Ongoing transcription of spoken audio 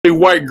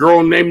white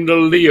girl named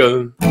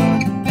Aaliyah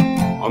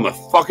on the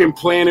fucking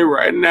planet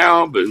right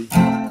now, but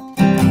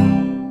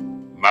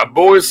my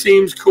boy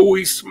seems cool.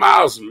 He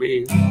smiles at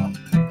me.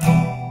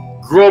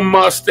 Grow a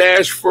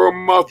mustache for a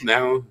month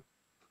now.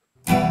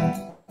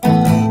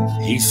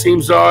 He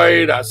seems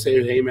alright. I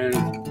said, hey man,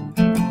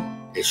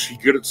 is she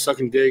good at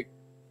sucking dick?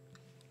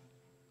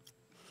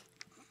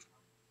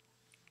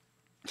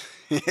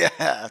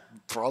 Yeah,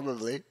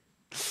 probably.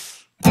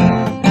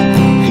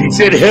 He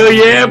said, hell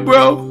yeah,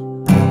 bro.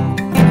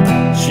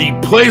 She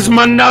plays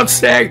my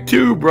nutsack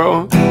too,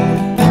 bro.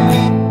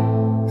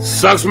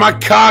 Sucks my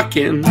cock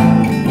and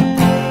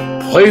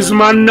plays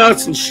my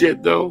nuts and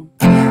shit, though.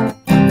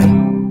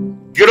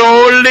 Good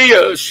old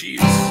Leah,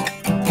 she's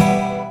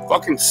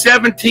fucking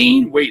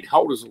 17. Wait,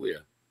 how old is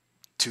Leah?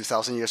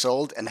 2,000 years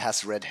old and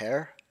has red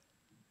hair.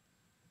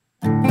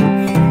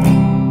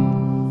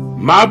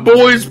 My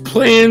boy's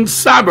playing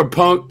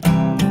Cyberpunk.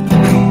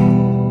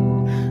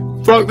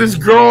 Fuck this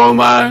girl of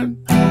mine.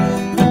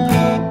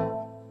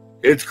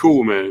 It's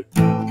cool, man.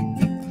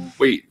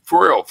 Wait,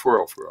 for real.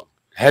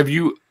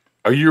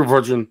 Are you a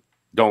virgin?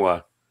 Don't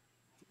lie.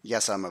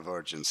 Yes, I'm a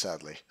virgin,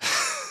 sadly.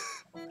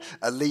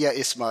 Aaliyah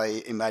is my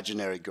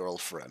imaginary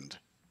girlfriend.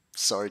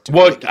 Sorry to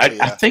What?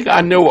 I think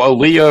I know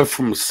Aaliyah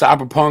from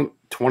Cyberpunk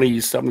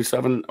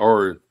 2077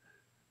 or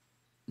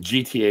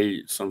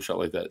GTA, some shit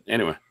like that.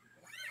 Anyway,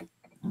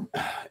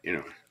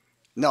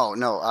 No.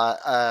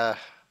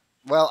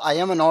 Well, I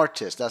am an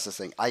artist. That's the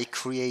thing. I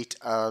create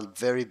a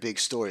very big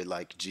story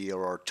like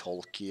J.R.R.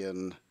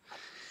 Tolkien,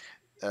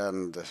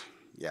 and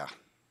yeah.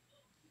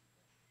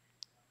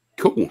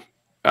 Cool.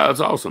 That's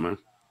awesome, man.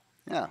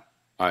 Yeah.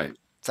 All right.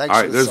 Thanks.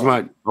 All right. There's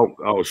my.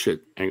 Oh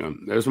shit. Hang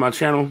on. There's my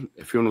channel.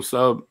 If you want to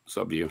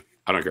sub to you.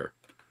 I don't care.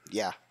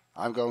 Yeah,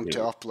 I'm going to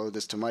upload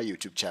this to my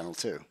YouTube channel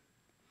too.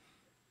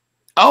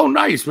 Oh,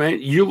 nice,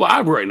 man. You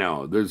live right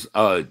now. There's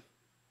oh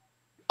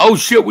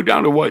shit. We're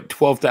down to what?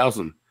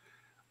 12,000.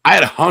 I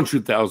had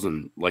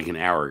 100,000 like an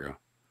hour ago.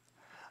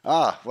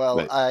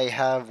 Well, I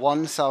have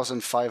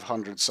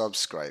 1,500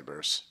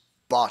 subscribers,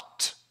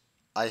 but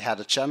I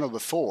had a channel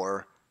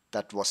before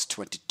that was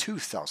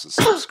 22,000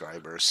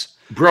 subscribers.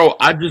 Bro,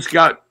 I just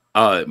got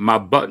my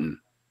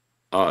button.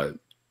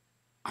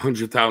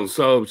 100,000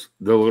 subs,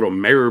 the little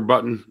mirror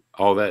button,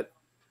 all that.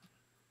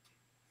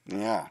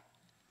 Yeah.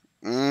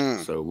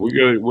 So we're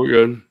good. We're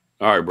good.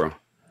 All right, bro.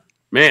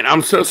 Man,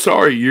 I'm so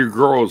sorry your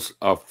girl's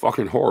a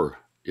fucking whore.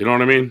 You know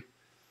what I mean?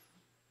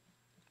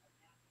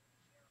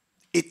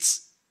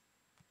 It's